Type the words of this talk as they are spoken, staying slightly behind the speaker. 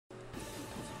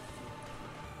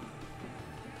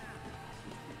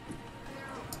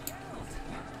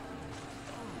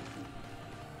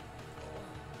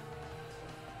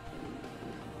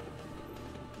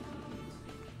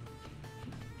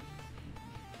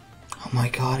my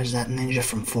god, is that ninja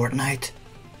from Fortnite?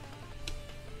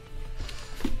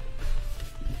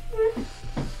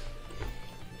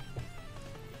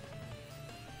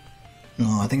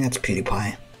 No, I think that's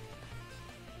PewDiePie.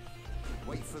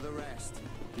 Wait for the rest.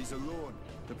 He's alone.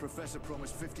 The professor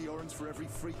promised 50 orange for every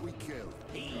freak we kill.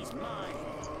 He's mine.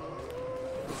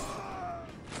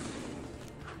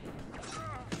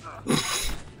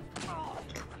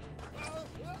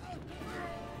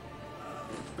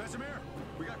 Vesemir,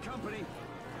 we got company.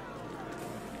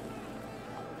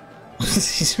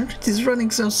 He's running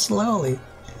so slowly.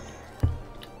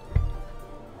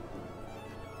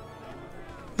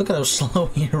 Look at how slow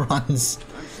he runs.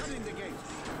 I'm shutting the gate.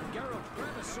 Geralt, grab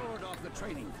a sword off the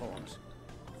training forms.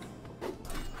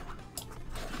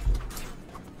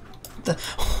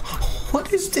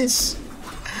 What is this?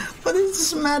 What is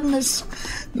this madness?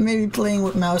 Maybe playing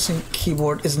with mouse and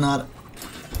keyboard is not...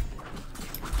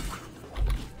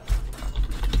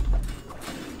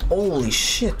 Holy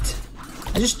shit.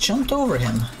 I just jumped over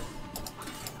him.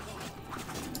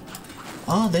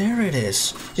 Oh, there it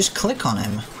is. Just click on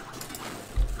him.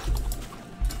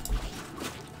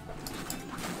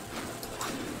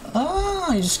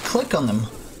 Oh, you just click on them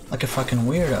like a fucking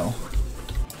weirdo.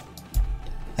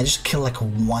 I just killed like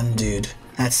one dude.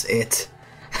 That's it.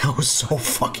 That was so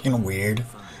fucking weird.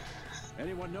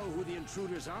 Anyone know who the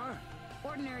intruders are?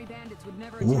 Ordinary bandits would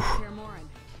never attack Kaer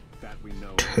That we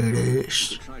know.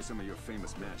 Titties. Try some of your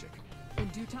famous magic. In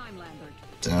due time, Lambert.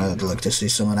 I'd like to see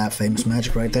some of that famous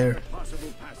magic right there.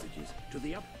 Possible passages to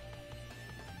the up.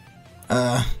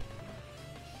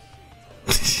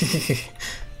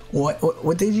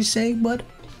 What did you say, bud?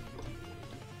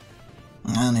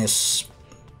 And he's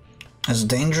as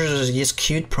dangerous as he is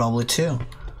cute, probably too.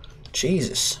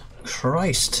 Jesus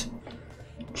Christ!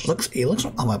 He looks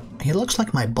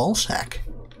like my ballsack.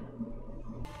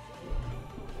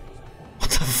 What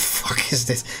the fuck is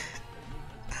this?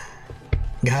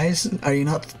 Guys, are you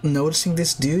not noticing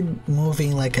this dude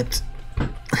moving like at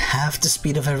half the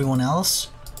speed of everyone else?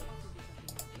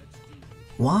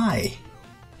 Why?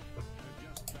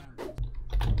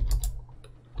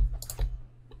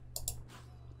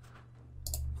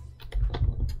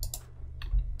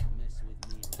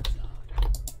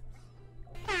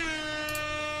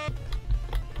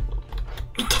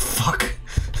 What the fuck?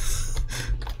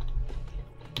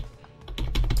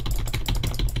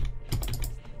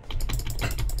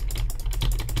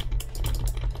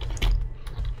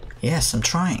 Yes, I'm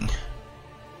trying.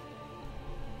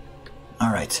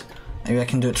 Alright, maybe I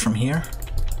can do it from here.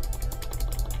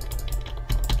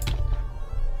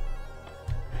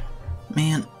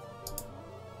 Man.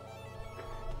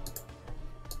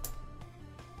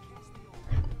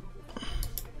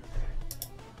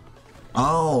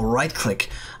 Oh, right click.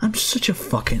 I'm such a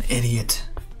fucking idiot.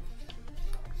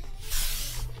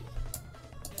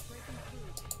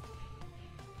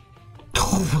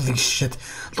 Holy shit.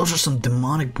 Those are some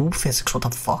demonic boob physics, what the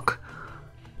fuck?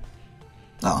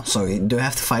 Oh, so do I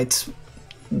have to fight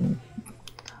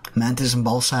Mantis and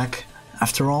Ballsack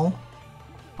after all?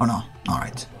 Or no?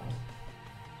 Alright.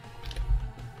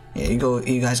 Yeah,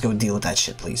 you guys go deal with that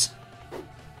shit, please.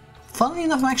 Funnily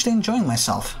enough, I'm actually enjoying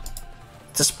myself.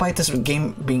 Despite this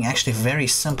game being actually very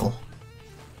simple.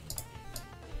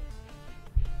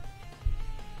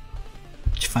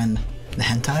 Did you find the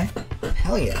hentai?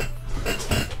 Hell yeah.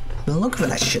 Look for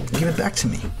that shit. Give it back to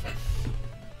me.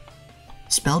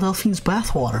 Spell Delphine's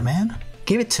bathwater, man.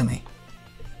 Give it to me.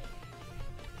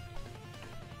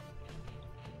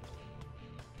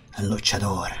 A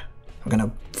luchador. We're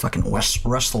gonna fucking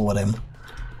wrestle with him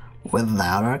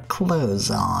without our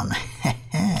clothes on.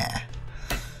 Heh.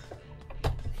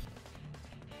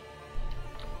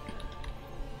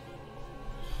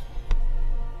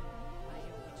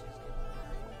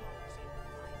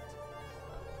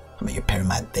 I mean, you pair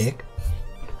my dick?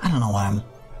 I don't know why I'm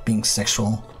being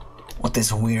sexual with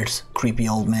this weird, creepy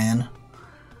old man.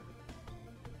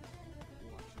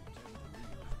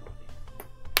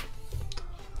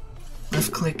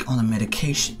 Left click on the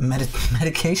meditation.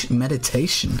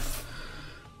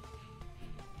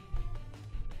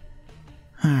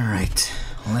 Alright.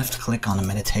 Left click on the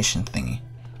meditation thingy.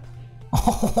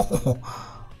 Oh,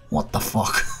 what the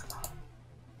fuck?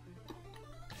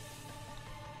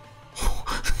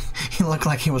 He looked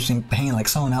like he was in pain, like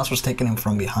someone else was taking him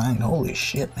from behind. Holy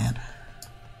shit, man.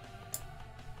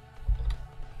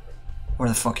 Where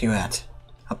the fuck you at?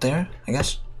 Up there, I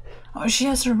guess? Oh, she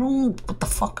has her room. What the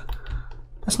fuck?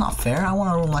 That's not fair. I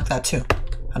want a room like that too.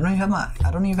 I don't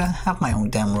even have my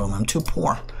own damn room. I'm too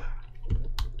poor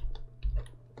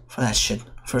for that shit.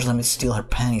 First, let me steal her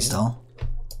panties, though.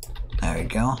 There we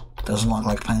go. Doesn't look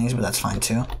like panties, but that's fine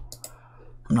too.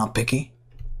 I'm not picky.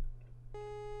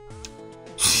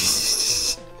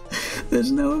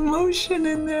 There's no emotion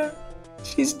in there.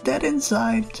 She's dead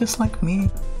inside, just like me.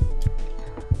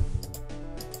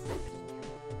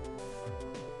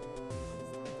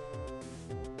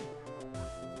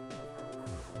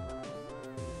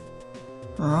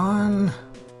 Run.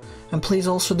 And please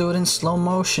also do it in slow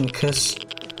motion, cause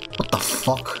what the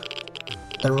fuck?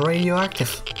 They're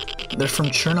radioactive. They're from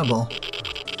Chernobyl.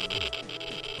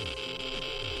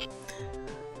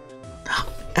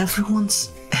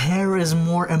 Everyone's hair is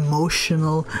more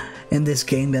emotional in this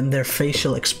game than their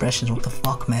facial expressions. What the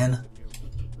fuck, man?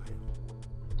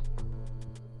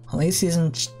 At least he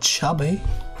isn't chubby.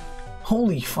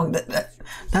 Holy fuck, that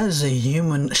is a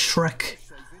human Shrek.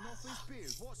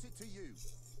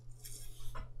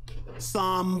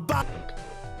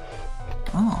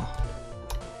 Oh.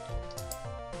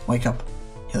 Wake up,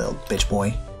 you little bitch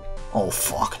boy. Oh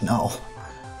fuck, no.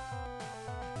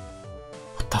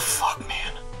 What the fuck,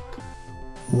 man?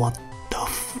 What the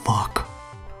fuck?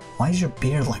 Why is your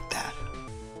beard like that?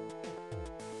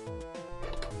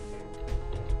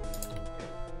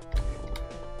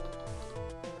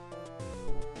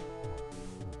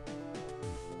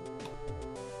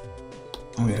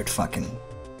 Weird fucking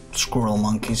squirrel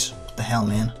monkeys. What the hell,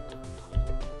 man?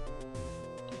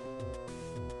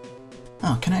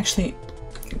 Oh, can I actually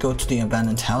go to the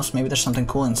abandoned house? Maybe there's something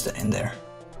cool in there.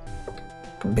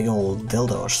 A big old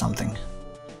dildo or something.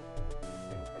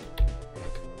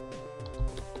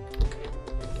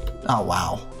 Oh,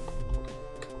 wow.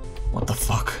 What the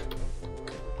fuck?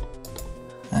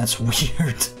 That's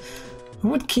weird. Who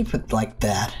would keep it like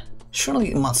that?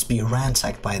 Surely it must be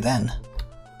ransacked by then.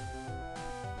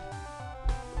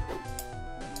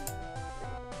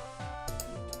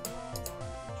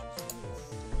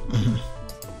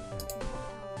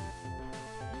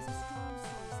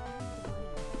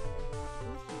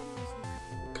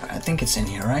 I think it's in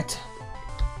here, right?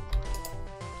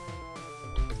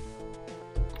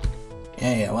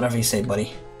 Yeah, whatever you say,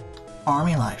 buddy.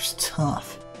 Army life's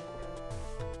tough.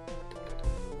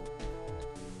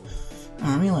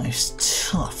 Army life's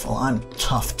tough. Well, I'm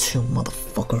tough too,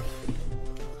 motherfucker.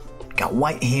 Got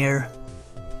white hair,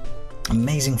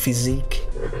 amazing physique,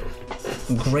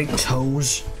 great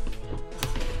toes.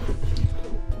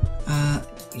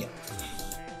 Yeah.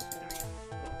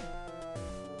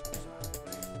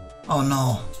 Oh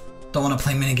no, don't want to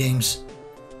play minigames.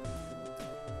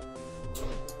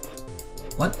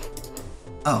 What?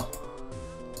 Oh.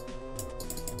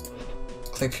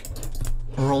 Click.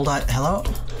 Roll that. Hello?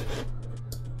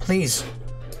 Please.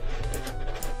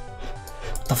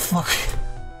 What the fuck?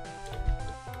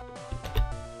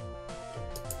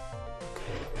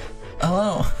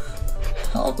 Hello?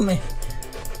 Help me.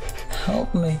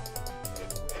 Help me.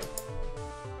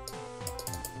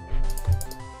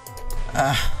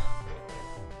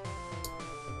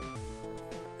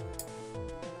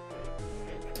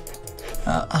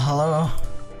 Hello?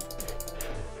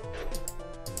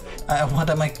 What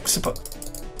am I supposed...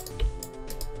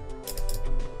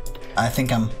 I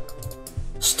think I'm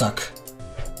stuck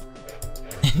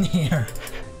in here.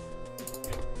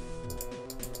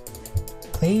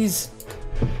 Please?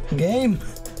 Game?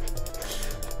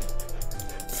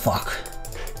 Fuck.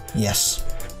 Yes.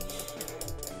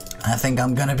 I think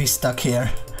I'm gonna be stuck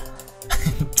here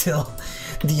until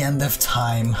the end of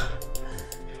time.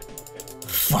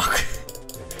 Fuck.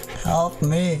 Help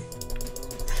me.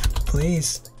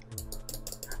 Please.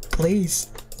 Please.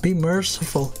 Be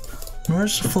merciful.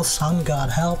 Merciful Sun God,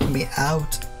 help me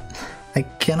out. I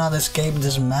cannot escape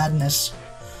this madness.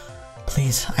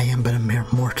 Please, I am but a mere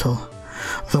mortal.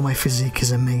 Though my physique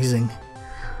is amazing,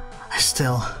 I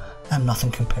still am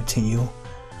nothing compared to you.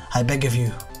 I beg of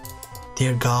you,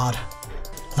 dear God,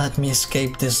 let me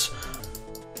escape this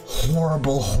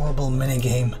horrible, horrible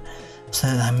minigame so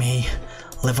that I may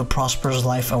live a prosperous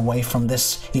life away from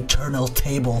this eternal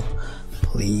table.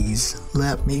 Please,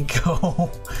 let me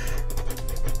go.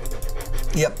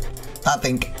 Yep, I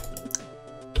think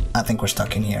we're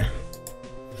stuck in here.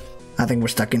 I think we're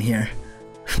stuck in here.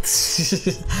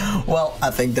 Well,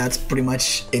 I think that's pretty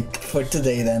much it for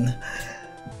today then.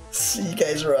 See you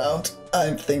guys around.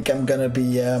 I think I'm gonna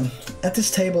be at this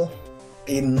table,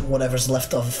 eating whatever's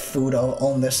left of food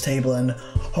on this table, and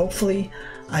hopefully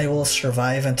I will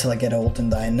survive until I get old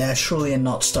and die naturally and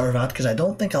not starve out, because I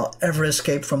don't think I'll ever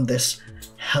escape from this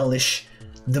hellish,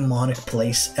 demonic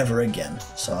place ever again.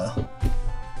 So,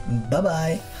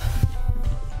 bye-bye.